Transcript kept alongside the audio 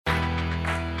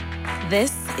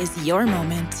This is your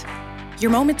moment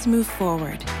to move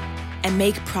forward and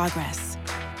make progress.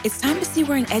 It's time to see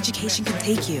where an education can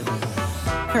take you.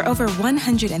 For over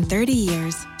 130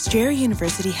 years, Strayer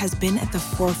University has been at the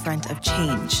forefront of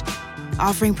change,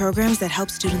 offering programs that help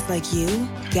students like you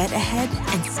get ahead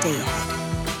and stay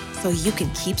ahead, so you can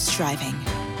keep striving.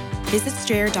 Visit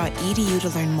strayer.edu to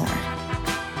learn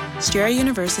more. Strayer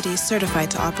University is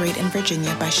certified to operate in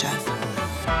Virginia by SCHEV.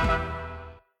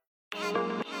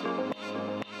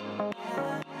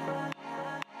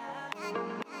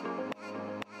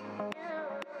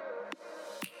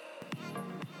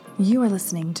 You are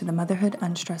listening to the Motherhood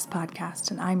Unstressed podcast,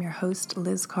 and I'm your host,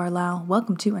 Liz Carlisle.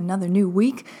 Welcome to another new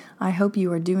week. I hope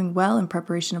you are doing well in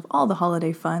preparation of all the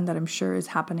holiday fun that I'm sure is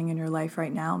happening in your life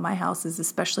right now. My house is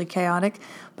especially chaotic,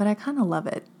 but I kind of love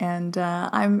it. And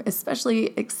I'm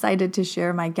especially excited to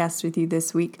share my guest with you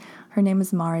this week. Her name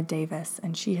is Mara Davis,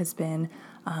 and she has been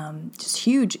just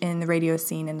huge in the radio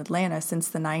scene in Atlanta since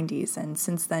the 90s. And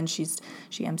since then, she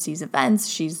MCs events.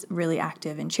 She's really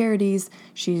active in charities.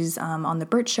 She's on The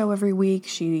Burt Show every week.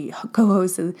 She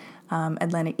co-hosts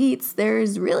Atlanta Eats.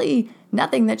 There's really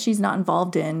nothing that she's not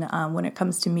involved in when it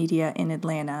comes to media in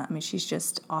Atlanta. I mean, she's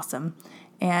just awesome.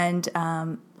 And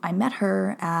I met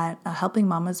her at a Helping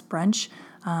Mamas brunch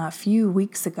a few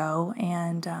weeks ago.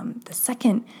 And the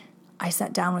second I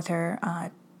sat down with her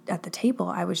at the table,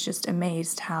 I was just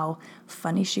amazed how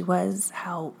funny she was,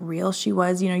 how real she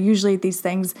was. You know, usually at these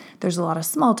things, there's a lot of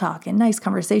small talk and nice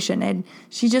conversation, and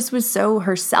she just was so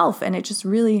herself, and it just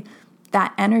really,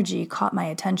 that energy caught my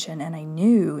attention, and I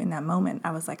knew in that moment,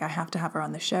 I was like, I have to have her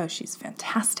on the show. She's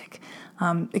fantastic,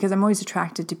 because I'm always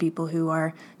attracted to people who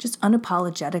are just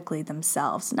unapologetically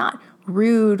themselves, not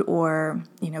rude or,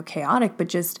 chaotic, but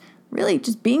just really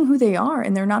just being who they are,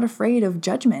 and they're not afraid of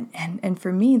judgment. And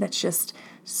for me, that's just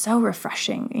so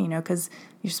refreshing, because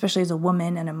especially as a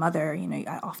woman and a mother,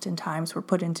 oftentimes we're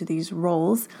put into these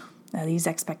roles, these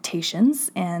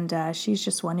expectations, and she's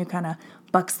just one who kind of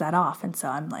bucks that off. And so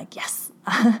I'm like, yes,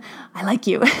 I like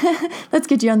you. Let's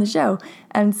get you on the show.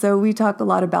 And so we talk a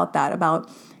lot about that, about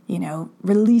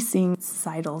releasing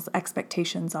societal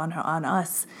expectations on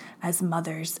us as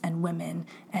mothers and women,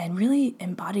 and really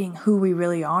embodying who we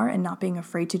really are and not being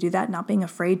afraid to do that, not being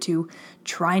afraid to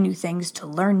try new things, to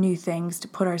learn new things, to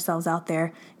put ourselves out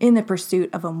there in the pursuit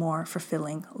of a more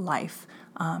fulfilling life.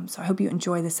 So I hope you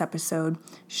enjoy this episode.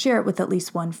 Share it with at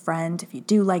least one friend. If you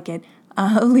do like it,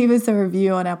 leave us a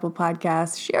review on Apple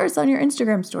Podcasts. Share us on your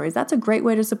Instagram stories. That's a great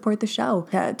way to support the show.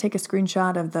 Take a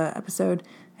screenshot of the episode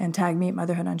and tag me at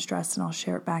Motherhood Unstressed, and I'll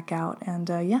share it back out. And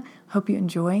hope you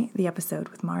enjoy the episode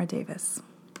with Mara Davis.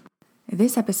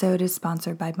 This episode is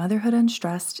sponsored by Motherhood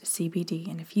Unstressed CBD.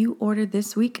 And if you ordered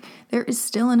this week, there is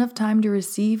still enough time to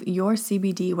receive your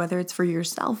CBD, whether it's for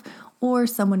yourself or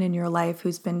someone in your life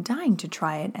who's been dying to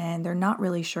try it and they're not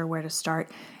really sure where to start.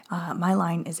 My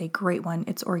line is a great one.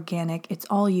 It's organic. It's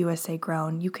all USA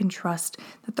grown. You can trust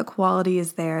that the quality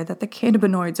is there, that the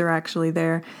cannabinoids are actually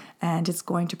there, and it's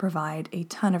going to provide a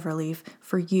ton of relief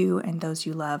for you and those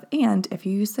you love. And if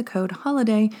you use the code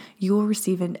HOLIDAY, you will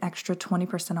receive an extra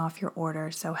 20% off your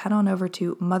order. So head on over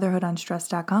to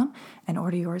motherhoodunstressed.com and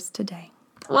order yours today.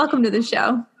 Welcome to the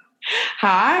show.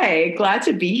 Hi, glad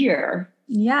to be here.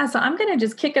 Yeah, so I'm going to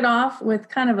just kick it off with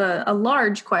kind of a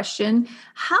large question.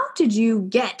 How did you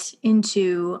get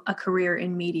into a career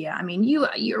in media? I mean,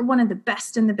 you're one of the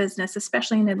best in the business,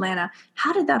 especially in Atlanta.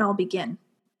 How did that all begin?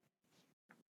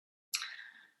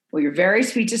 Well, you're very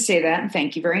sweet to say that, and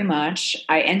thank you very much.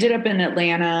 I ended up in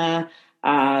Atlanta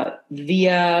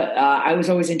I was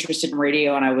always interested in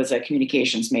radio, and I was a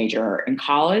communications major in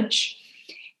college.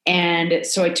 And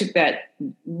so I took that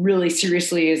really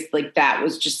seriously, as like that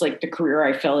was just like the career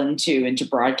I fell into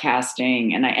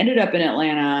broadcasting. And I ended up in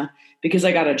Atlanta because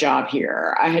I got a job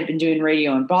here. I had been doing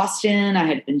radio in Boston. I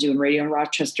had been doing radio in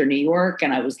Rochester, New York,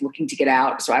 and I was looking to get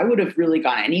out. So I would have really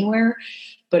gone anywhere.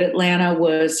 But Atlanta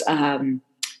was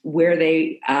where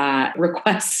they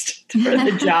request for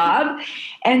the job.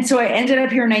 And so I ended up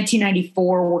here in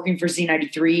 1994 working for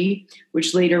Z93,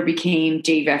 which later became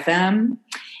Dave FM.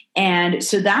 And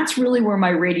so that's really where my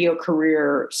radio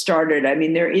career started. I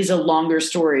mean, there is a longer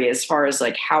story as far as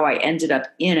like how I ended up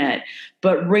in it,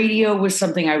 but radio was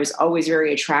something I was always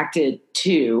very attracted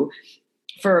to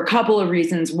for a couple of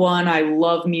reasons. One, I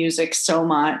love music so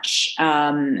much,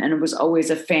 and I was always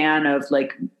a fan of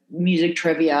like music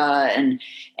trivia,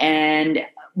 and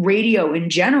radio in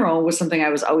general was something I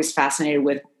was always fascinated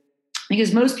with.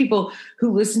 Because most people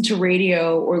who listen to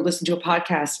radio or listen to a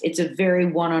podcast, it's a very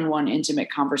one-on-one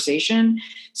intimate conversation.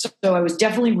 So I was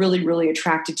definitely really, really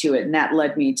attracted to it. And that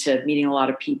led me to meeting a lot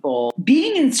of people.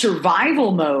 Being in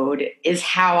survival mode is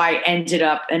how I ended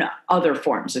up in other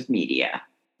forms of media.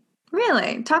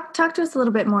 Really? Talk to us a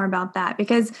little bit more about that,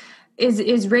 because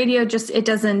is radio just, it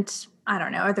doesn't, I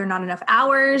don't know, are there not enough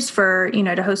hours for,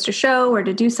 to host a show or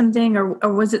to do something, or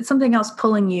was it something else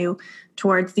pulling you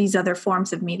towards these other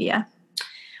forms of media?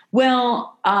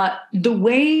 Well, the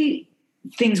way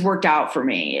things worked out for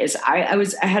me is I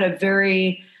had a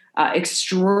very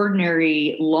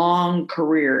extraordinary long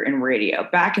career in radio.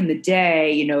 Back in the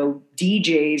day,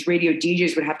 radio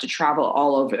DJs would have to travel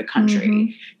all over the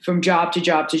country from job to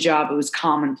job to job. It was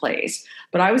commonplace.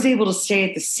 But I was able to stay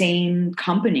at the same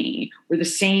company or the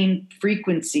same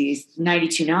frequencies,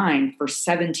 92.9, for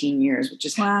 17 years, which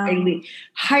is highly,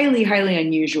 highly, highly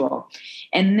unusual.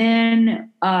 And then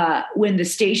when the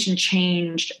station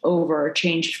changed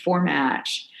format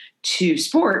to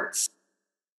sports,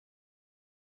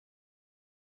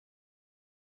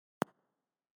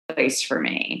 place for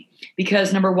me,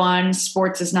 because number one,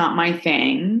 sports is not my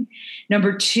thing.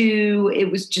 Number two,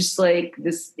 it was just like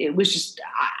this. It was just,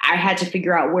 I had to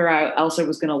figure out where else I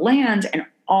was going to land. And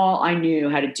all I knew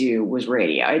how to do was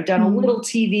radio. I'd done a little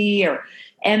TV or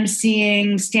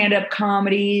emceeing, stand-up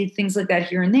comedy, things like that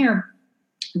here and there.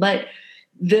 But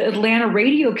the Atlanta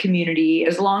radio community,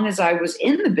 as long as I was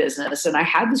in the business and I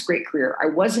had this great career, I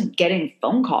wasn't getting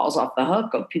phone calls off the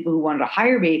hook of people who wanted to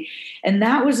hire me. And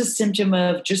that was a symptom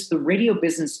of just the radio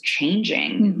business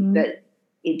changing, that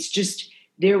it's just,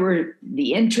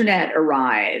 the internet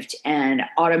arrived and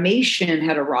automation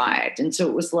had arrived. And so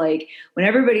it was like, when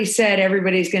everybody said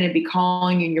everybody's going to be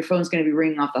calling you and your phone's going to be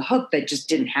ringing off the hook, that just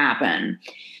didn't happen.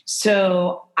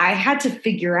 So I had to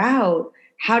figure out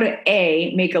how to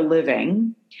make a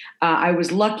living. I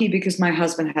was lucky because my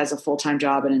husband has a full-time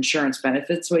job in insurance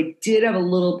benefits. So I did have a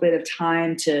little bit of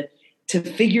time to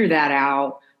figure that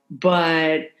out.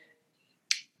 But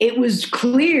it was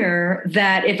clear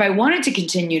that if I wanted to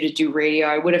continue to do radio,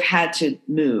 I would have had to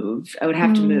move. I would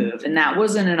have to move. And that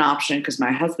wasn't an option because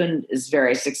my husband is a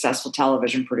very successful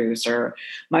television producer.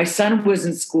 My son was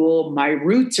in school. My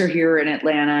roots are here in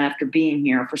Atlanta after being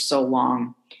here for so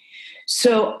long.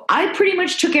 So I pretty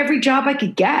much took every job I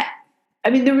could get. I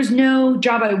mean, there was no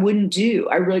job I wouldn't do.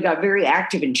 I really got very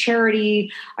active in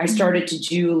charity. I started to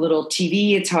do a little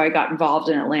TV. It's how I got involved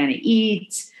in Atlanta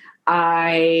Eats.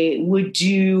 I would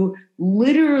do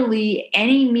literally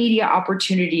any media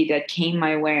opportunity that came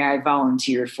my way, I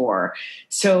volunteered for.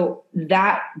 So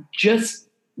that just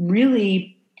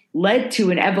really led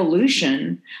to an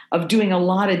evolution of doing a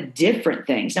lot of different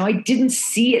things. Now, I didn't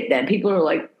see it then. People are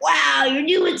like, wow, you're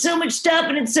doing so much stuff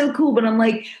and it's so cool. But I'm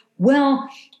like, well,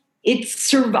 it's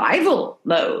survival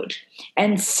mode.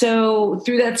 And so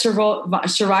through that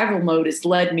survival mode, it's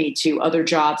led me to other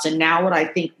jobs. And now what I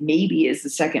think maybe is the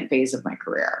second phase of my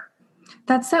career.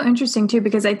 That's so interesting too,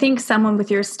 because I think someone with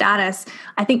your status,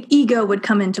 I think ego would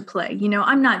come into play.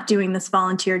 I'm not doing this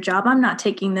volunteer job. I'm not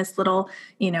taking this little,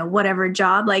 whatever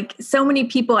job. Like so many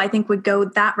people, I think would go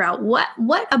that route.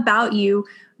 What about you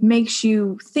makes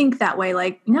you think that way?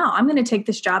 Like, no, I'm going to take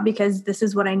this job because this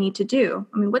is what I need to do.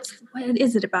 I mean, what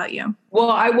is it about you?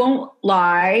 Well, I won't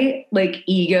lie. Like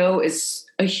ego is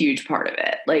a huge part of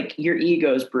it. Like your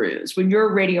ego's bruised when you're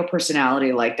a radio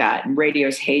personality like that and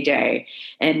radio's heyday.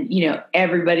 And,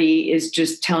 everybody is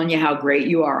just telling you how great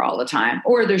you are all the time,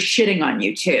 or they're shitting on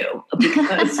you too,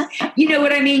 because you know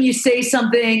what I mean? You say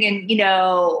something and,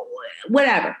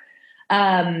 whatever.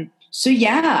 So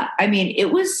yeah, I mean,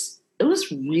 it was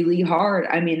really hard.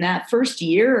 I mean, that first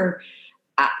year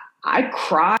I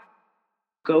cried,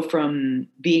 go from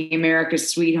being America's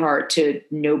sweetheart to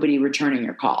nobody returning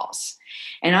your calls.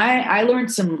 And I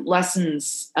learned some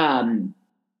lessons from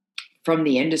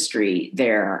the industry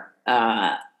there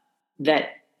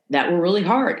that were really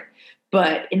hard.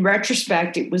 But in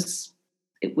retrospect, it was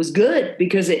good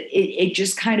because it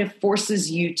just kind of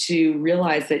forces you to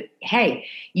realize that, hey,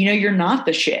 you're not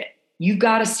the shit. You've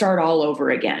got to start all over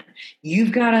again.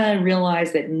 You've got to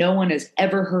realize that no one has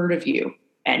ever heard of you.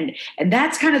 And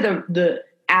that's kind of the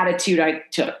attitude I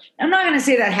took. I'm not going to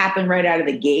say that happened right out of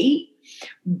the gate,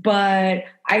 but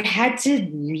I had to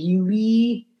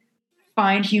really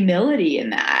find humility in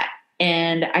that.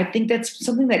 And I think that's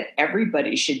something that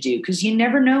everybody should do because you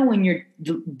never know when your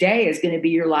day is going to be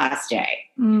your last day.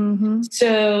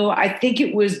 So I think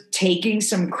it was taking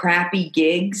some crappy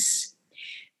gigs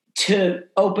to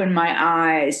open my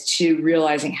eyes to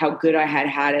realizing how good I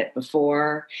had it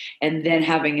before, and then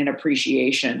having an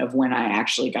appreciation of when I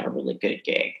actually got a really good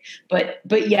gig. But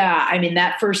yeah, I mean,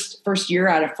 that first year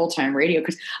out of full-time radio,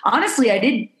 because honestly, I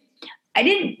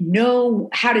didn't know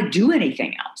how to do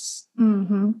anything else.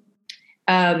 Mm-hmm.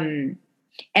 And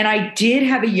I did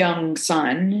have a young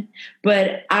son,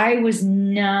 but I was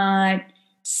not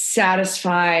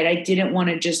satisfied. I didn't want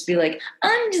to just be like,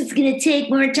 I'm just going to take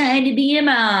more time to be a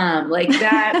mom. Like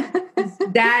that,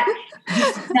 that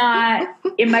is not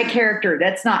in my character.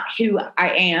 That's not who I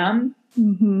am.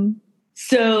 Mm-hmm.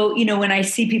 So, you know, when I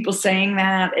see people saying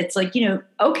that, it's like, you know,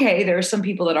 okay, there are some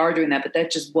people that are doing that, but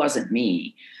that just wasn't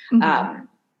me. Mm-hmm.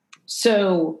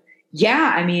 So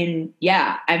yeah, I mean,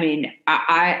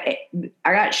 I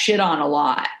got shit on a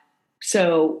lot.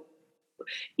 So,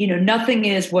 you know, nothing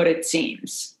is what it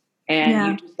seems.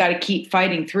 And you just got to keep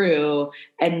fighting through,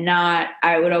 and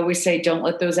I would always say, don't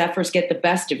let those efforts get the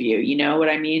best of you. You know what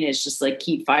I mean? It's just like,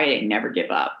 keep fighting, never give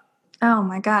up. Oh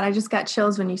my God. I just got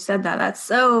chills when you said that. That's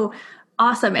so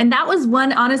awesome. And that was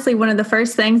honestly, one of the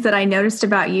first things that I noticed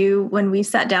about you when we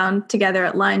sat down together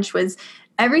at lunch was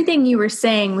everything you were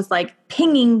saying was like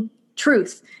pinging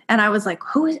truth. And I was like,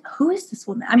 who is this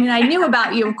woman? I mean, I knew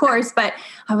about you, of course, but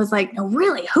I was like, no,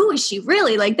 really, who is she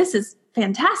really? Like, this is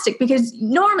fantastic, because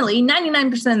normally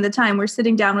 99% of the time we're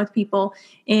sitting down with people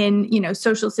in, you know,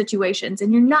 social situations,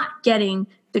 and you're not getting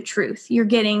the truth. You're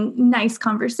getting nice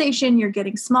conversation, you're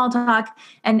getting small talk,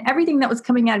 and everything that was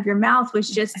coming out of your mouth was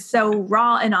just so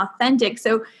raw and authentic.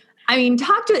 So, I mean,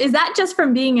 is that just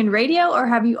from being in radio, or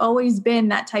have you always been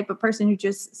that type of person who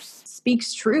just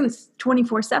speaks truth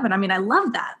 24/7? I mean, I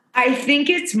love that. I think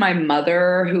it's my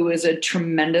mother, who is a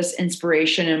tremendous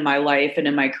inspiration in my life and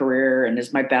in my career, and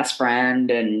is my best friend.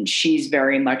 And she's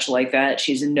very much like that.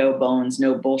 She's a no bones,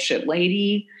 no bullshit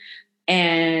lady.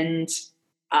 And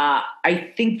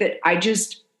I think that I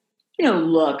just, you know,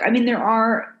 look, I mean, there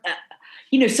are,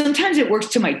 you know, sometimes it works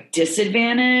to my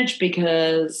disadvantage,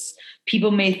 because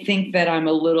people may think that I'm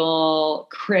a little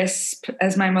crisp,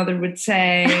 as my mother would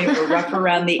say, or rough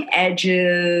around the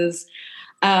edges.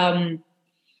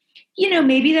 You know,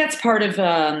 maybe that's part of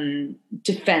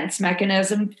defense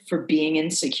mechanism for being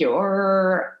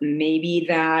insecure. Maybe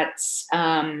that's,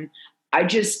 I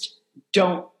just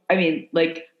don't, I mean,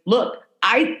 like, look,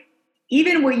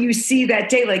 even what you see that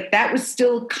day, like, that was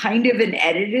still kind of an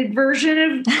edited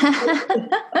version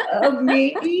of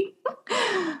me.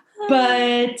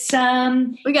 But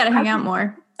we got to hang out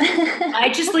more. I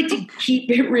just like to keep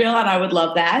it real, and I would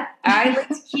love that. I like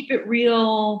to keep it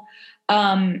real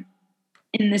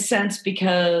in the sense,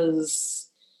 because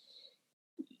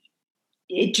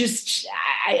it just,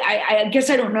 I guess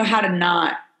I don't know how to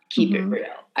not keep it real.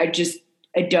 I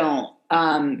don't,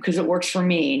 because it works for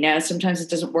me. Now, sometimes it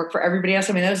doesn't work for everybody else.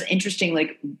 I mean, that was interesting.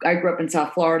 Like, I grew up in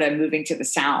South Florida, moving to the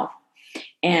South.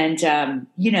 And,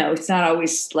 you know, it's not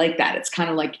always like that. It's kind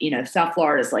of like, you know, South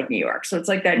Florida is like New York. So it's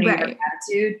like that New York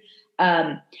attitude.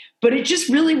 But it just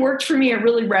really worked for me. It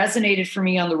really resonated for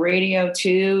me on the radio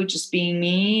too, just being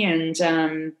me.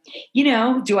 And, you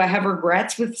know, do I have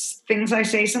regrets with things I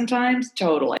say sometimes?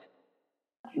 Totally.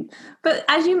 But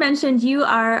as you mentioned, you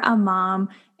are a mom.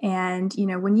 And, you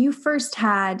know, when you first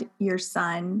had your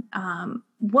son,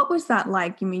 what was that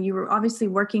like? I mean, you were obviously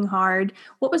working hard.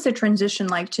 What was the transition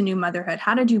like to new motherhood?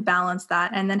 How did you balance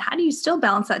that? And then how do you still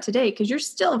balance that today? Because you're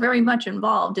still very much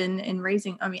involved in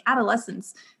raising, I mean,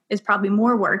 adolescence is probably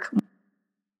more work.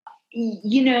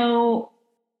 You know,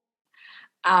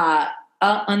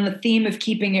 on the theme of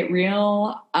keeping it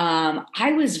real,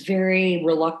 I was very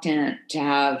reluctant to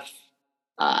have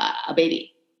a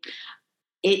baby.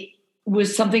 It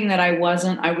was something that I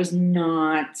was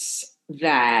not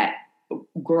that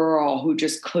girl who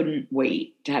just couldn't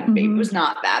wait to have a baby. It was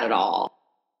not that at all.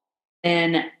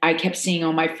 And I kept seeing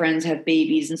all my friends have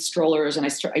babies and strollers, and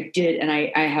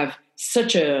I have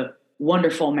such a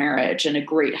wonderful marriage and a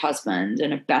great husband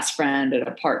and a best friend and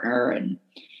a partner, and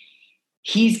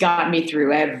he's got me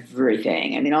through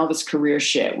everything. I mean, all this career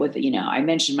shit with, you know, I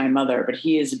mentioned my mother, but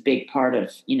he is a big part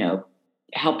of, you know,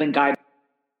 helping guide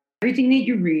everything that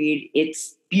you read.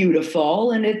 It's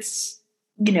beautiful, and it's,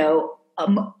 you know,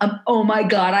 oh my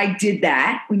God, I did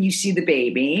that when you see the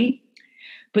baby.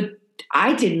 But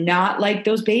I did not like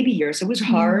those baby years. It was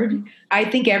hard. Mm-hmm. I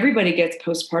think everybody gets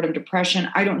postpartum depression.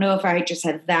 I don't know if I just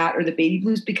had that or the baby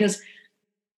blues, because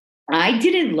I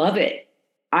didn't love it.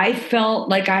 I felt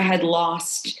like I had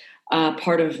lost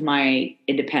part of my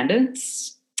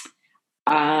independence.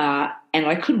 And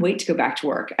I couldn't wait to go back to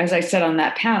work. As I said on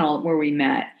that panel where we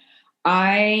met,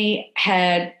 I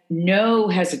had no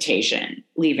hesitation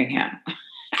leaving him.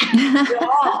 at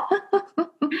all.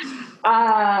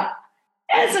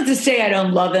 That's not to say I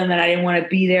don't love him and I didn't want to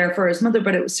be there for his mother,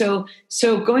 but it was so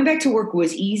going back to work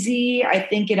was easy. I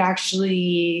think it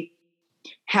actually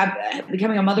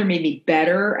becoming a mother made me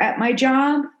better at my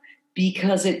job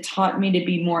because it taught me to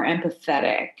be more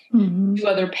empathetic to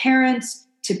other parents,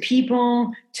 to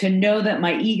people, to know that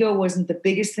my ego wasn't the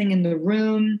biggest thing in the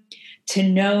room, to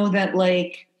know that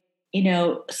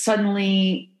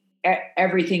suddenly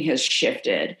everything has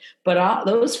shifted. But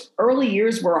those early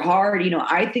years were hard.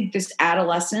 I think this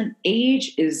adolescent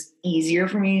age is easier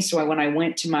for me. So when I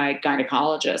went to my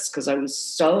gynecologist, because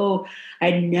I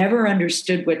never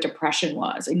understood what depression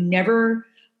was. I never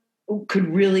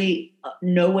could really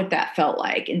know what that felt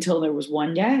like until there was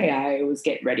one day I was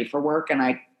getting ready for work and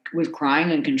I was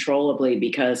crying uncontrollably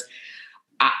because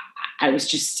I was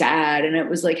just sad. And it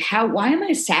was like, why am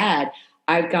I sad?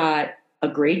 I've got a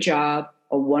great job,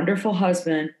 a wonderful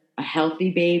husband, a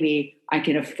healthy baby. I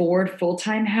can afford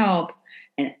full-time help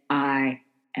and I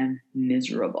am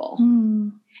miserable.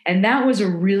 And that was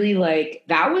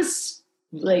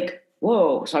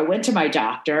whoa. So I went to my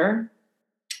doctor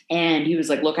and he was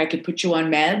like, look, I could put you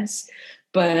on meds,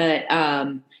 but,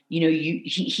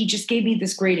 he just gave me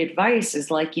this great advice is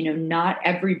not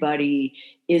everybody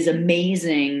is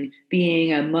amazing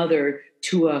being a mother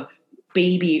to a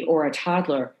baby or a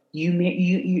toddler.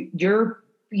 You're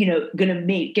going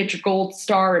to get your gold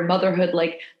star in motherhood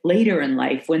later in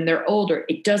life when they're older.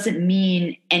 It doesn't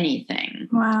mean anything.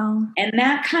 Wow. And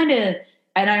that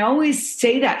and I always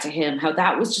say that to him, how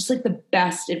that was just the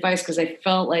best advice. Cause I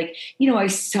felt I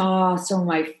saw some of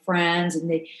my friends and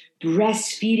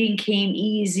breastfeeding came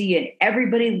easy and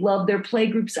everybody loved their play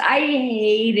groups. I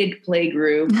hated play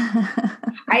group.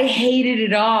 I hated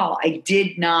it all. I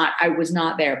was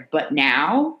not there. But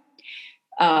now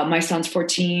my son's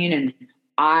 14 and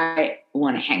I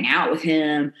want to hang out with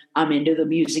him. I'm into the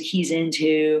music he's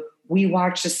into. We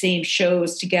watch the same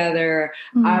shows together.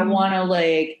 I want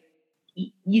to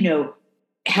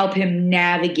help him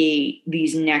navigate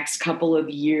these next couple of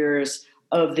years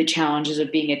of the challenges of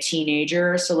being a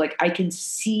teenager. So I can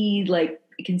see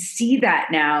that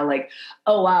now,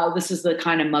 oh wow, this is the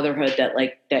kind of motherhood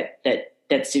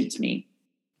that suits me.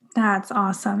 That's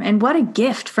awesome. And what a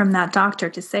gift from that doctor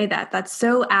to say that. That's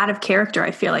so out of character,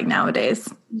 I feel like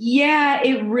nowadays. Yeah,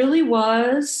 it really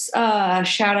was.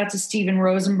 Shout out to Steven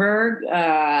Rosenberg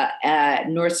at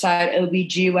Northside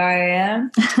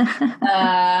OBGYN.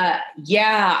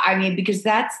 Because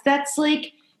that's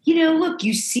look,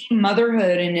 you see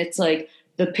motherhood and it's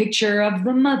the picture of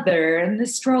the mother and the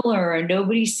stroller and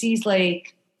nobody sees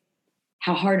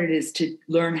how hard it is to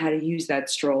learn how to use that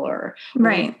stroller.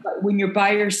 Right. When you're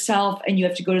by yourself and you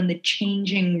have to go to the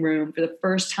changing room for the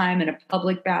first time in a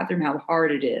public bathroom, how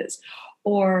hard it is.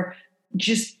 Or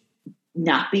just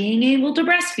not being able to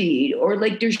breastfeed. Or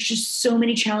there's just so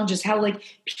many challenges. How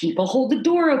people hold the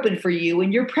door open for you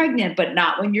when you're pregnant, but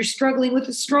not when you're struggling with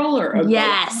a stroller. Or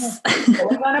yes.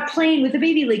 going on a plane with a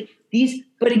baby.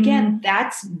 But again,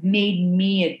 that's made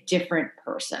me a different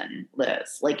person,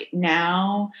 Liz.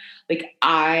 Now,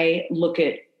 I look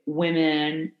at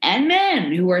women and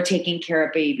men who are taking care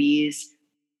of babies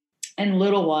and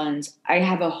little ones. I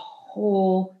have a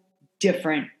whole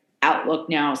different outlook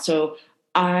now. So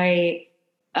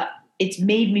it's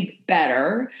made me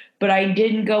better, but I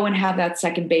didn't go and have that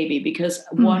second baby because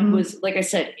one was, like I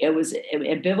said, it was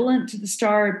ambivalent to the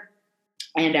start.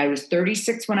 And I was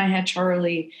 36 when I had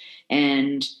Charlie,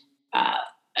 and I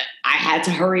had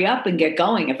to hurry up and get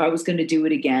going if I was going to do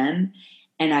it again.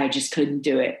 And I just couldn't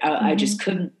do it. I just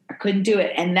couldn't do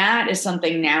it. And that is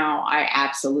something now I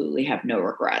absolutely have no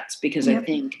regrets because I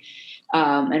think,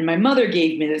 and my mother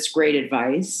gave me this great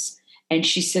advice. And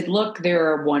she said, look,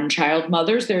 there are 1-child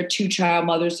mothers, there are 2-child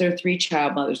mothers, there are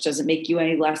 3-child mothers. Doesn't make you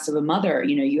any less of a mother.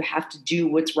 You have to do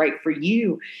what's right for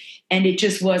you. And it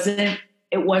just wasn't,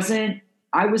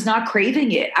 I was not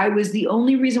craving it. The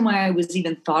only reason why I was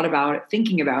even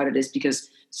thinking about it is because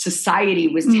society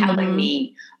was telling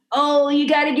me, oh, you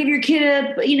got to give your kid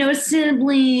a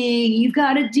sibling. You've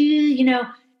got to do,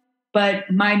 but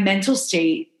my mental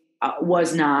state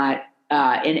was not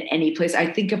in any place. I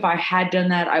think if I had done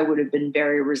that, I would have been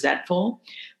very resentful,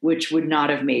 which would not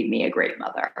have made me a great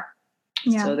mother.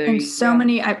 Yeah. So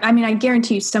many, I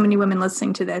guarantee you so many women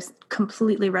listening to this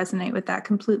completely resonate with that,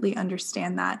 completely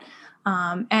understand that.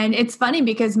 And it's funny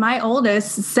because my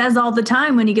oldest says all the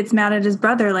time when he gets mad at his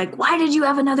brother, why did you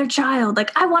have another child?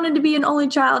 I wanted to be an only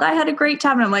child. I had a great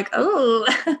time. And I'm like, oh,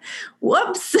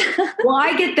 whoops. Well,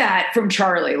 I get that from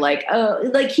Charlie.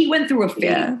 He went through a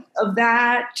phase of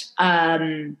that.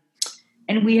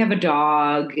 And we have a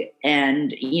dog,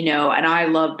 and, you know, and I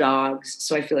love dogs.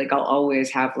 So I feel like I'll always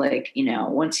have, like, you know,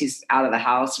 once he's out of the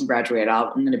house and graduated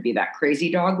out, I'm going to be that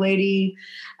crazy dog lady.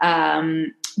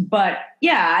 But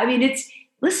yeah, I mean,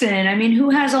 listen, I mean, who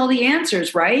has all the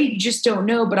answers, right? You just don't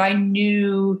know. But I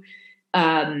knew,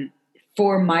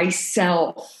 for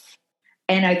myself,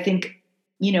 and I think,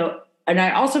 you know, and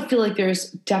I also feel like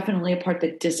there's definitely a part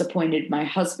that disappointed my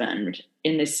husband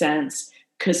in the sense,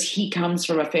 because he comes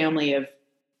from a family of,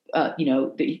 you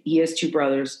know, he has two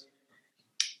brothers,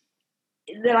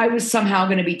 that I was somehow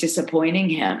going to be disappointing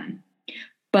him,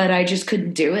 but I just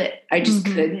couldn't do it. I just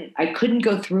couldn't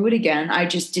go through it again. I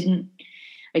didn't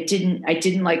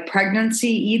like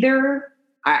pregnancy either.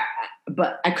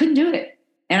 But I couldn't do it.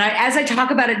 And as I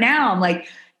talk about it now, I'm like,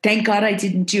 thank God I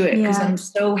didn't do it, because I'm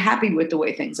so happy with the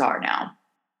way things are now.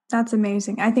 That's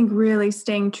amazing. I think really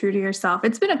staying true to yourself.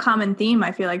 It's been a common theme,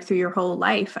 I feel like, through your whole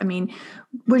life. I mean,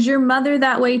 was your mother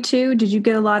that way too? Did you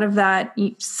get a lot of that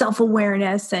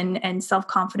self-awareness and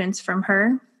self-confidence from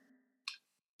her?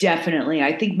 Definitely.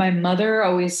 I think my mother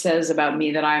always says about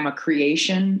me that I'm a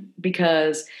creation,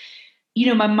 because, you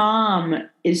know, my mom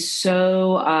is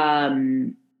so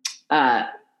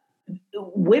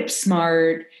whip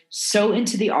smart, so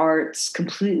into the arts,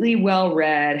 completely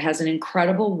well-read, has an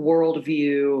incredible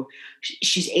worldview.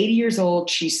 She's 80 years old.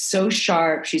 She's so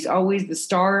sharp. She's always the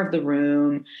star of the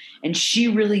room. And she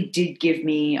really did give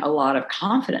me a lot of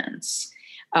confidence,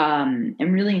 and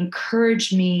really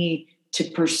encouraged me to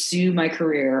pursue my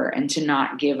career and to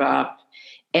not give up,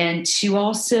 and to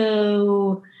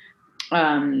also,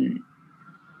 you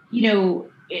know,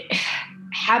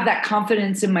 have that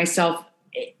confidence in myself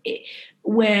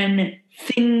when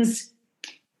things,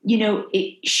 you know,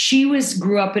 she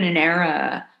grew up in an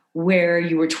era where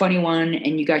you were 21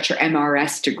 and you got your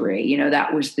MRS degree. You know,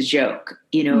 that was the joke.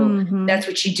 You know, that's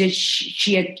what she did.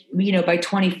 She had, you know, by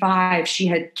 25, she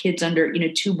had kids under, you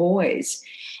know, 2 boys.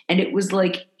 And it was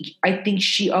like, I think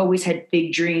she always had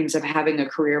big dreams of having a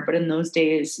career, but in those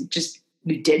days, just,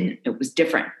 you didn't. It was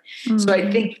different. So I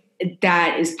think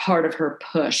that is part of her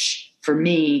push for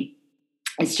me,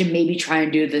 is to maybe try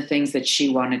and do the things that she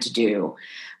wanted to do.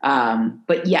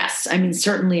 But yes, I mean,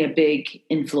 certainly a big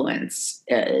influence,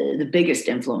 the biggest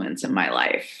influence in my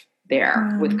life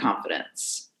there with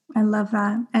confidence. I love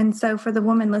that. And so for the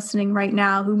woman listening right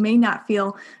now who may not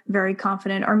feel very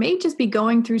confident, or may just be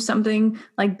going through something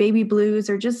like baby blues,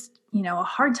 or just, you know, a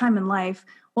hard time in life,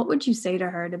 what would you say to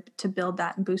her to build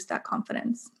that and boost that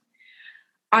confidence?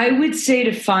 I would say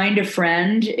to find a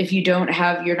friend. If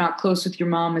you're not close with your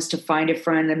mom, is to find a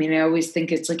friend. I mean, I always think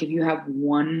it's like, if you have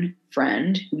one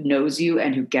friend who knows you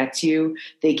and who gets you,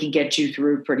 they can get you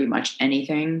through pretty much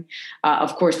anything.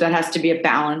 Of course, that has to be a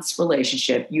balanced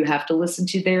relationship. You have to listen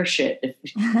to their shit if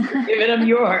you're giving them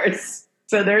yours.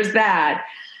 So there's that.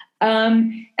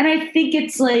 And I think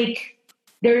it's like,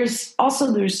 it's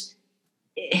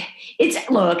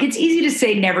easy to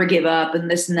say never give up and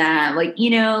this and that. Like, you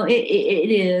know, it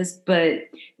is, but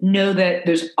know that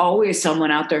there's always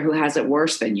someone out there who has it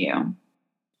worse than you.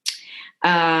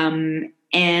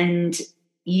 And,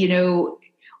 you know,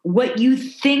 what you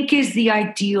think is the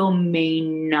ideal may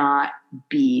not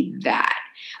be that.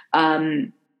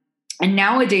 And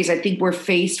nowadays, I think we're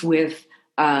faced with,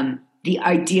 the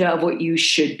idea of what you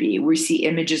should be. We see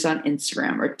images on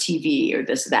Instagram or TV or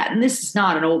this or that. And this is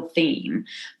not an old theme,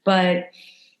 but,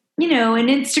 you know, an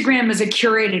Instagram is a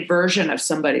curated version of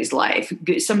somebody's life,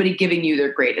 somebody giving you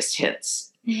their greatest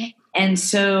hits. Mm-hmm. And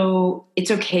so it's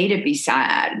okay to be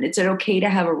sad, and it's okay to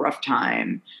have a rough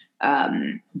time.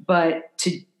 But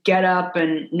to get up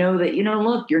and know that, you know,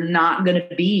 look, you're not going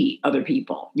to be other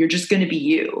people. You're just going to be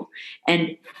you.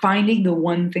 And finding the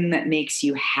one thing that makes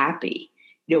you happy.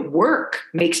 You know, work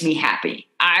makes me happy.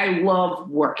 I love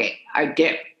working. I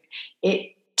do.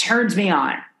 It turns me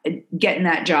on, getting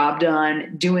that job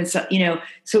done, doing so, you know,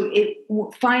 so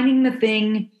finding the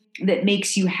thing that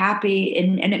makes you happy.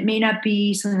 And it may not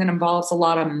be something that involves a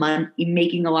lot of money,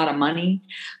 making a lot of money,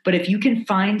 but if you can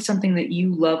find something that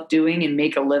you love doing and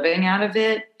make a living out of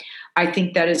it, I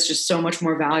think that is just so much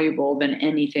more valuable than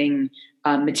anything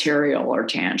material or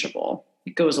tangible.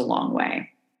 It goes a long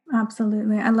way.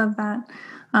 Absolutely. I love that.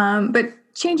 But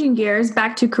changing gears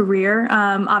back to career,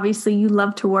 obviously you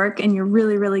love to work and you're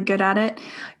really, really good at it.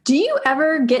 Do you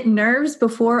ever get nerves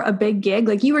before a big gig?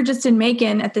 Like, you were just in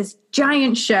Macon at this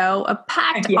giant show, a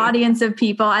packed audience of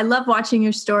people. I love watching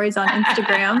your stories on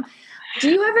Instagram. Do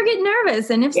you ever get nervous?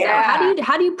 And if so,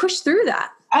 how do you push through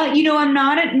that? You know, I'm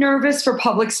not nervous for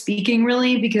public speaking,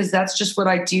 really, because that's just what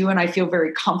I do, and I feel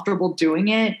very comfortable doing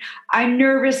it. I'm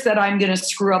nervous that I'm going to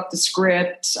screw up the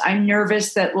script. I'm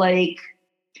nervous that, like,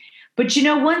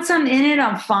 But once I'm in it,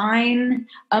 I'm fine.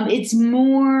 It's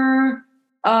more,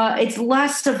 it's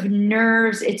less of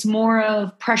nerves. It's more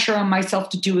of pressure on myself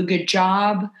to do a good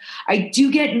job. I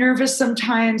do get nervous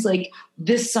sometimes. Like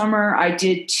this summer, I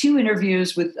did 2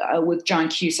 interviews with John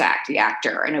Cusack, the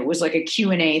actor, and it was like a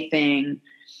Q&A thing.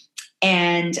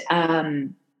 And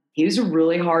he was a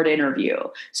really hard interview.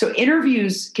 So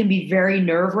interviews can be very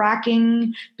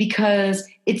nerve-wracking because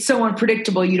it's so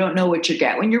unpredictable. You don't know what you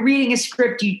get. When you're reading a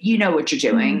script, you know what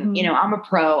you're doing. Mm-hmm. I'm a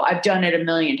pro. I've done it a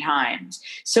million times.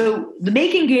 So the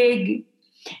making gig,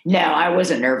 no, I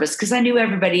wasn't nervous because I knew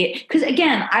everybody. Because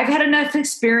again, I've had enough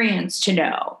experience to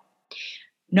know.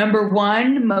 Number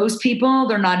one, most people,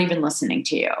 they're not even listening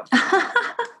to you.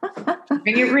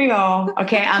 Bring it real.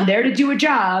 Okay, I'm there to do a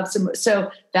job.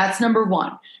 So that's number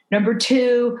one. Number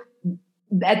two,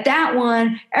 at that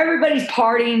one, everybody's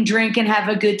partying, drinking,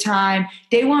 having a good time.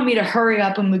 They want me to hurry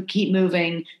up and keep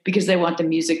moving because they want the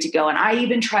music to go. And I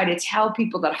even try to tell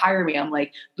people that hire me, I'm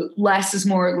like, less is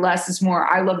more, less is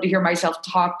more. I love to hear myself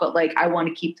talk, but like, I want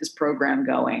to keep this program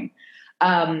going.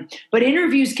 But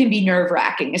interviews can be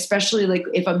nerve-wracking, especially like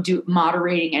if I'm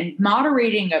moderating, and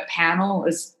moderating a panel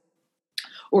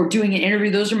or doing an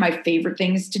interview. Those are my favorite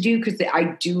things to do because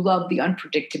I do love the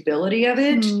unpredictability of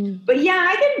it. But yeah,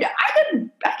 I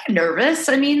get nervous.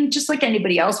 I mean, just like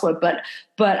anybody else would, but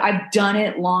I've done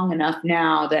it long enough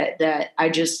now that I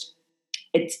just,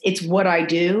 it's what I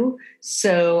do.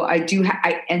 So I do,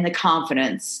 and the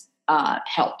confidence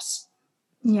helps.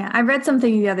 Yeah, I read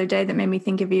something the other day that made me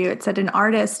think of you. It said an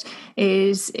artist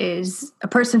is a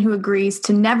person who agrees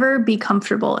to never be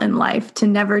comfortable in life, to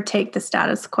never take the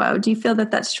status quo. Do you feel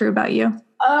that that's true about you?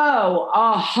 Oh,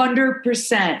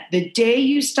 100%. The day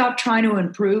you stop trying to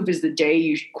improve is the day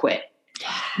you quit.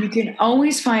 You can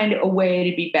always find a way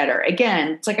to be better. Again,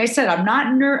 it's like I said,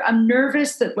 I'm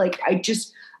nervous that like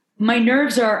my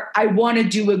nerves are, I want to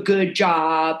do a good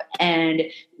job and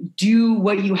do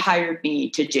what you hired me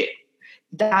to do.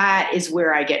 That is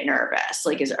where I get nervous.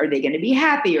 Like, are they going to be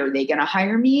happy? Are they going to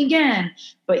hire me again?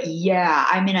 But yeah,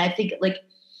 I mean, I think like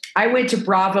I went to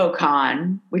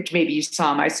BravoCon, which maybe you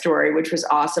saw my story, which was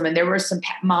awesome. And there were some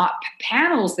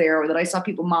panels there that I saw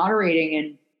people moderating,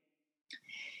 and,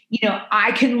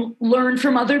 I can learn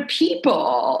from other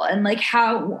people and like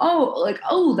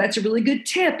that's a really good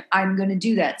tip. I'm going to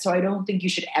do that. So I don't think you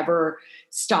should ever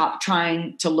stop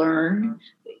trying to learn,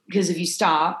 because if you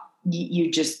stop,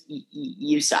 you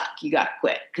suck. You got to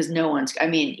quit, because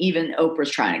even Oprah's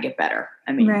trying to get better.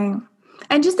 Right.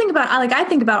 And just think about, I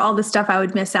think about all the stuff I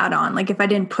would miss out on. Like if I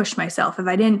didn't push myself, if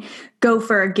I didn't go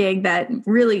for a gig that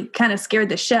really kind of scared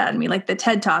the shit out of me, like the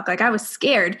TED Talk, like I was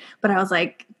scared, but I was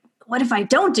like, what if I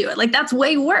don't do it? Like that's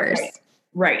way worse.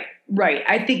 Right.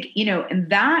 I think, and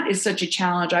that is such a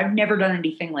challenge. I've never done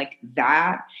anything like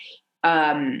that.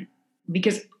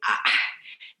 Because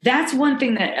that's one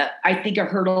thing that I think a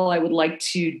hurdle I would like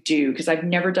to do, because I've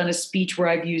never done a speech where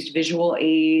I've used visual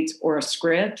aids or a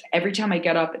script. Every time I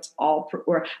get up, it's all,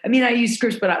 I use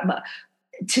scripts, but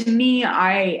to me,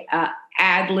 I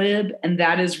ad-lib, and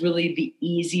that is really the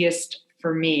easiest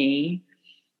for me,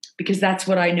 because that's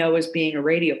what I know as being a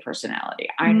radio personality.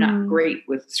 I'm not great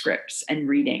with scripts and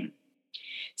reading.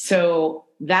 So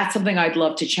that's something I'd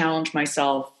love to challenge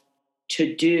myself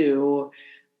to do.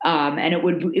 And it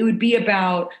would be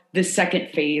about the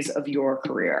second phase of your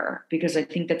career, because I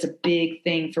think that's a big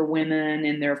thing for women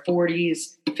in their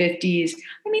 40s, 50s.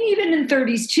 I mean, even in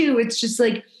 30s too. It's just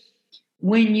like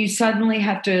when you suddenly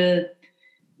have to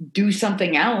do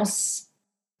something else,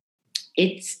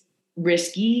 it's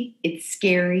risky, it's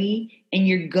scary, and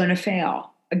you're going to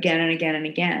fail again and again and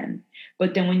again.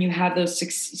 But then when you have those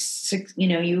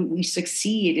you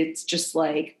succeed, it's just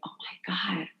like, oh my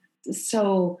God, it's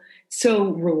so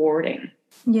rewarding.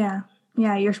 Yeah.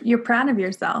 You're proud of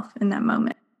yourself in that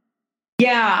moment.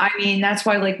 Yeah. I mean, that's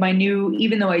why like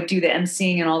even though I do the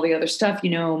emceeing and all the other stuff,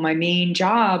 my main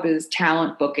job is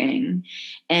talent booking.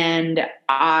 And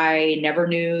I never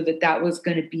knew that was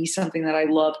going to be something that I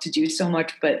love to do so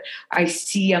much. But I'm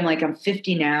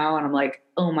 50 now, and I'm like,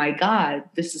 oh my God,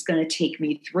 this is going to take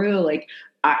me through. Like,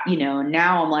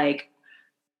 now I'm like,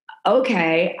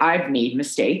 okay, I've made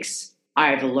mistakes.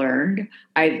 I've learned,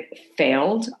 I've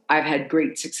failed, I've had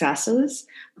great successes,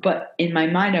 but in my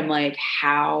mind, I'm like,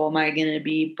 how am I going to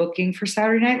be booking for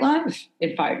Saturday Night Live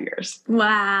in 5 years?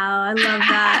 Wow. I love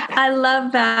that. I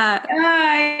love that.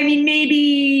 I mean,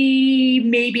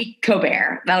 maybe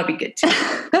Colbert. That'll be good too.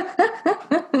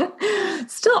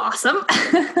 Still awesome.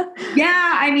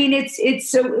 Yeah. I mean,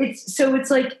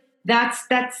 it's like, that's,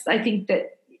 I think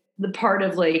that the part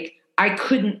of I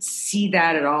couldn't see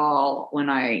that at all when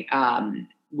I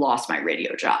lost my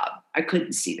radio job. I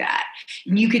couldn't see that.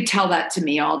 And you could tell that to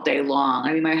me all day long.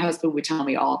 I mean, my husband would tell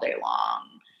me all day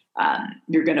long,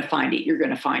 you're going to find it. You're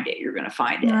going to find it. You're going to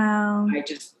find it. Wow. I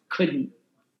just couldn't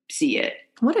see it.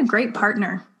 What a great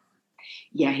partner.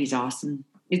 Yeah, he's awesome.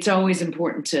 It's always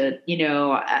important to,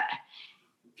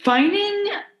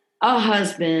 finding a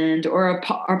husband or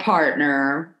a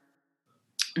partner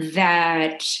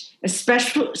that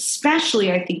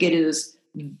especially I think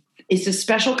it's a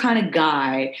special kind of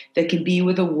guy that can be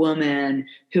with a woman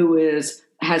who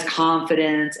has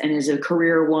confidence and is a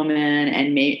career woman.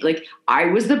 And I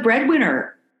was the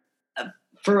breadwinner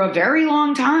for a very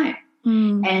long time.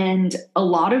 And a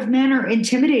lot of men are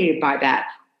intimidated by that.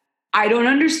 I don't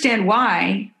understand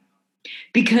why,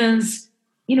 because,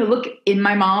 look, in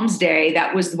my mom's day,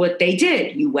 that was what they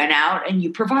did. You went out and you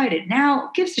provided. Now, who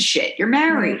gives a shit? You're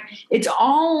married. Right. It's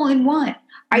all in one.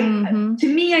 To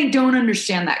me, I don't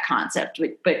understand that concept,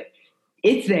 but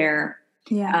it's there.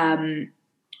 Yeah.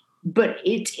 But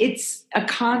it's a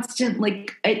constant,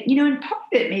 and part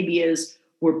of it maybe is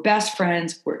we're best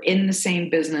friends. We're in the same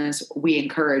business. We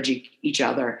encourage each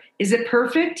other. Is it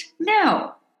perfect?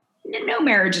 No. No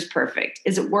marriage is perfect.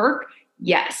 Is it work?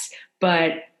 Yes.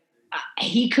 But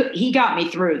he got me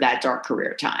through that dark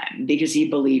career time because he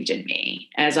believed in me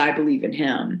as I believe in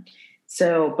him.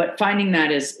 So, but finding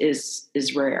that is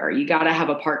rare. You got to have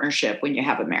a partnership when you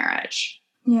have a marriage.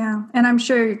 Yeah. And I'm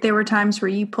sure there were times where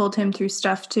you pulled him through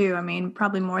stuff too. I mean,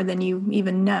 probably more than you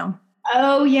even know.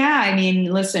 Oh yeah. I mean,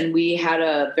 listen, we had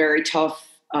a very tough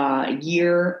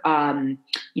year.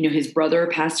 His brother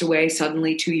passed away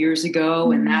suddenly 2 years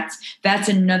ago. And that's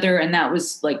another, and that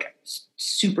was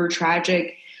super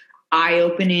tragic,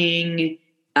 eye-opening.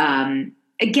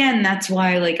 Again, that's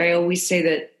why, I always say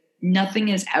that nothing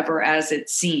is ever as it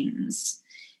seems.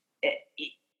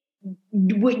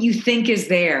 What you think is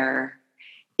there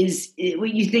is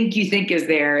what you think is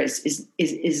there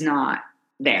is not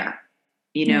there,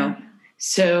 Yeah.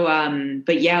 So,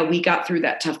 but yeah, we got through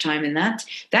that tough time, and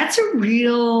that's a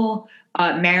real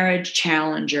marriage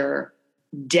challenger,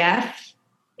 death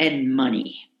and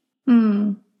money.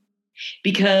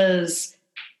 Because,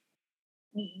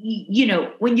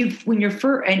 when you're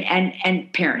first,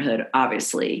 and parenthood,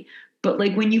 obviously, but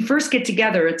when you first get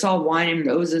together, it's all wine and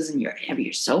roses and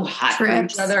you're so hot for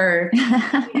each other.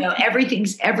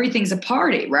 Everything's a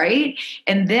party. Right.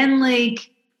 And then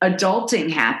adulting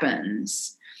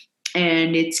happens.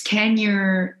 And it's, can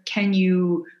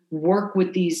you work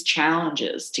with these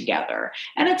challenges together?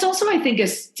 And it's also, I think,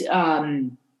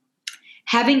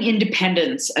 having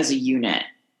independence as a unit.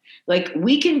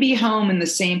 We can be home in the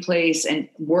same place and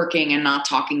working and not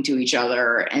talking to each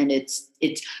other. And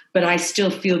but I still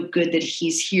feel good that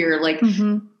he's here.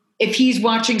 If he's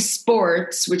watching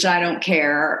sports, which I don't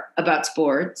care about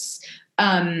sports,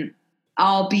 I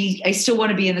still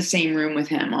want to be in the same room with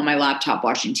him on my laptop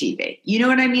watching TV. You know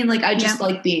what I mean? I just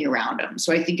like being around him.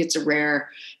 So I think it's a rare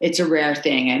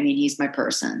thing. I mean, he's my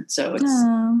person. So it's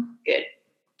good.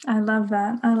 I love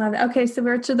that. Okay. So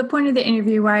we're to the point of the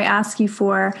interview where I ask you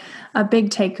for a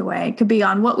big takeaway. It could be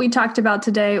on what we talked about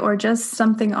today or just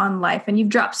something on life. And you've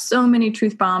dropped so many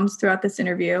truth bombs throughout this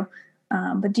interview.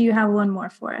 But do you have one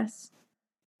more for us?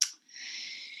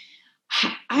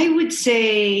 I would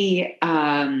say,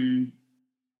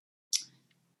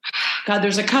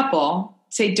 there's a couple.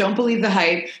 Say, don't believe the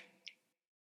hype.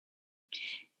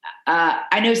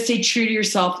 I know, stay true to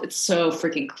yourself. It's so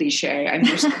freaking cliche. I'm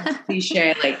just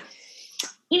cliche,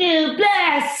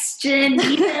 blessed and,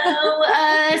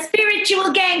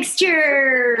 spiritual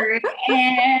gangster.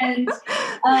 And,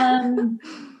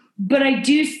 but I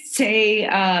do say,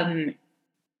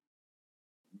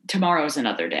 tomorrow's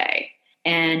another day.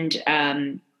 And,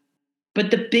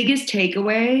 but the biggest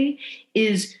takeaway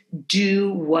is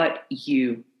do what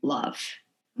you love.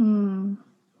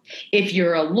 If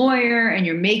you're a lawyer and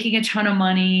you're making a ton of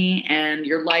money and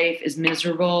your life is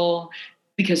miserable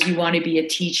because you want to be a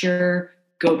teacher,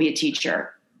 go be a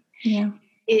teacher. Yeah.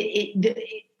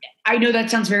 I know that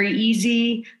sounds very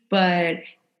easy, but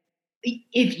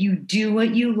if you do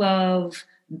what you love,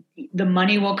 the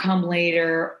money will come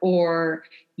later, or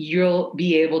you'll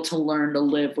be able to learn to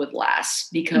live with less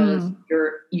because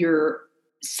you're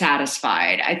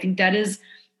satisfied. I think that is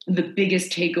the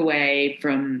biggest takeaway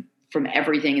from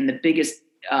everything, and the biggest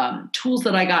tools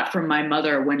that I got from my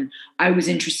mother when I was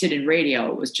interested in radio.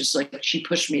 It was just she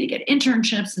pushed me to get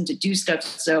internships and to do stuff.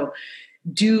 So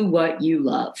do what you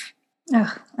love.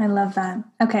 Oh, I love that.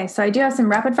 Okay. So I do have some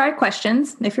rapid fire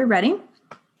questions if you're ready.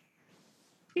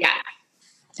 Yeah.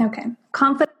 Okay.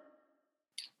 Confident.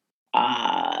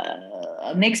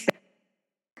 Mixed.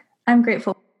 I'm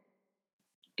grateful.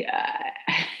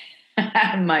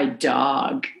 My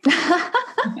dog.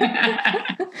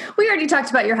 We already talked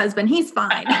about your husband. He's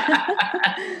fine.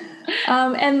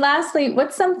 And lastly,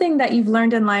 what's something that you've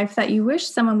learned in life that you wish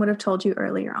someone would have told you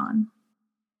earlier on?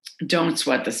 Don't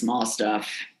sweat the small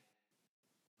stuff.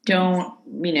 Don't,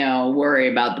 worry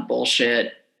about the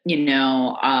bullshit.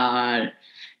 Don't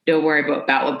worry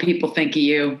about what people think of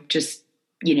you. Just,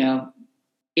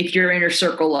 if your inner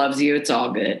circle loves you, it's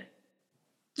all good.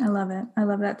 I love it. I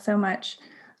love that so much.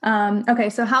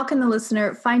 Okay, so how can the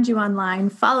listener find you online,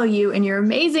 follow you and your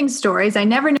amazing stories? I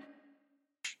never know.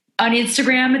 On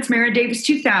Instagram, it's Mara Davis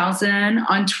 2000.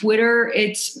 On Twitter,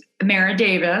 it's Mara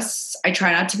Davis. I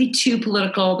try not to be too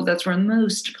political, but that's where I'm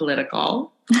most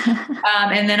political.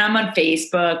 And then I'm on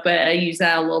Facebook, but I use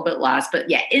that a little bit less. But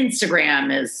yeah,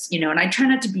 Instagram is, and I try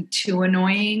not to be too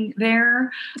annoying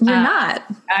there. You're not.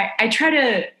 I try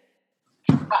to,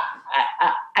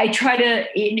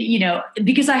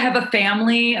 because I have a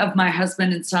family of my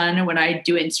husband and son, and when I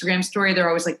do Instagram story, they're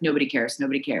always like, nobody cares,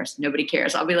 nobody cares, nobody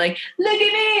cares. I'll be like, look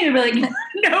at me. And they'll be like,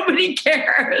 nobody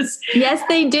cares. Yes,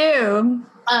 they do.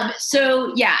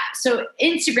 So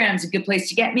Instagram's a good place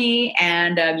to get me.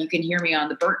 And you can hear me on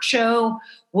The Burt Show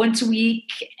once a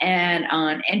week and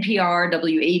on NPR,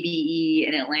 WABE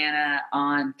in Atlanta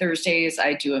on Thursdays.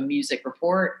 I do a music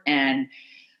report and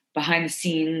behind the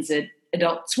scenes at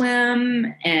Adult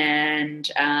Swim and,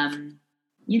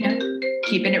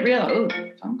 keeping it real. Oh,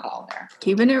 phone call there.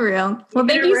 Keeping it real. Well,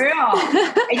 thank you.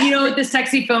 And you know what the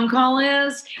sexy phone call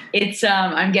is? It's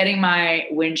I'm getting my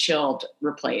windshield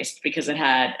replaced because it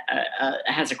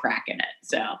has a crack in it.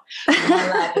 So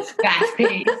it's fast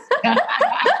paced.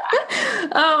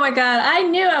 Oh my God. I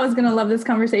knew I was going to love this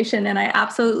conversation and I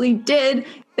absolutely did.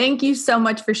 Thank you so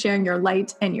much for sharing your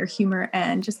light and your humor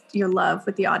and just your love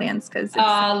with the audience.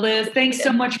 Liz, thanks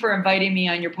so much for inviting me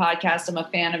on your podcast. I'm a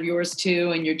fan of yours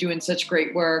too, and you're doing such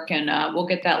great work. And we'll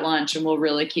get that lunch and we'll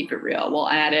really keep it real. We'll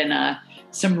add in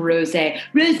some rosé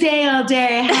all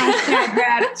day. Hashtag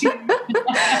gratitude.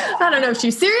 I don't know if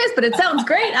she's serious, but it sounds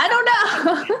great. I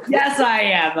don't know. Yes, I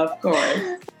am, of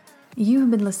course. You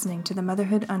have been listening to the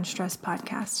Motherhood Unstressed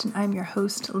podcast, and I'm your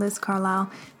host, Liz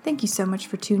Carlisle. Thank you so much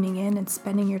for tuning in and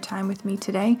spending your time with me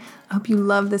today. I hope you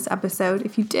loved this episode.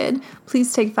 If you did,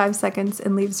 please take 5 seconds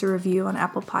and leave us a review on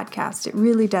Apple Podcasts. It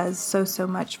really does so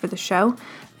much for the show.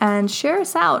 And share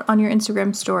us out on your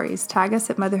Instagram stories. Tag us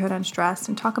at Motherhood Unstressed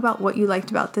and talk about what you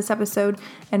liked about this episode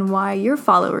and why your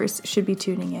followers should be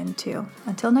tuning in too.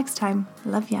 Until next time,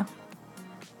 love ya.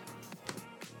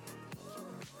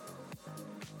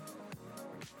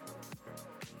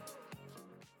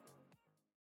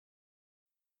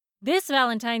 This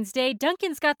Valentine's Day,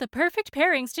 Dunkin's got the perfect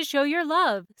pairings to show your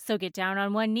love. So get down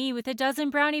on one knee with a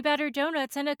dozen brownie batter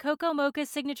donuts and a Cocoa Mocha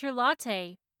signature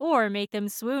latte. Or make them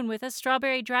swoon with a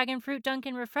strawberry dragon fruit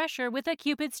Dunkin' refresher with a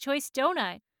Cupid's Choice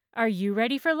donut. Are you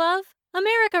ready for love?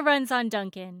 America runs on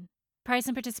Dunkin'. Price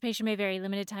and participation may vary.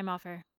 Limited time offer.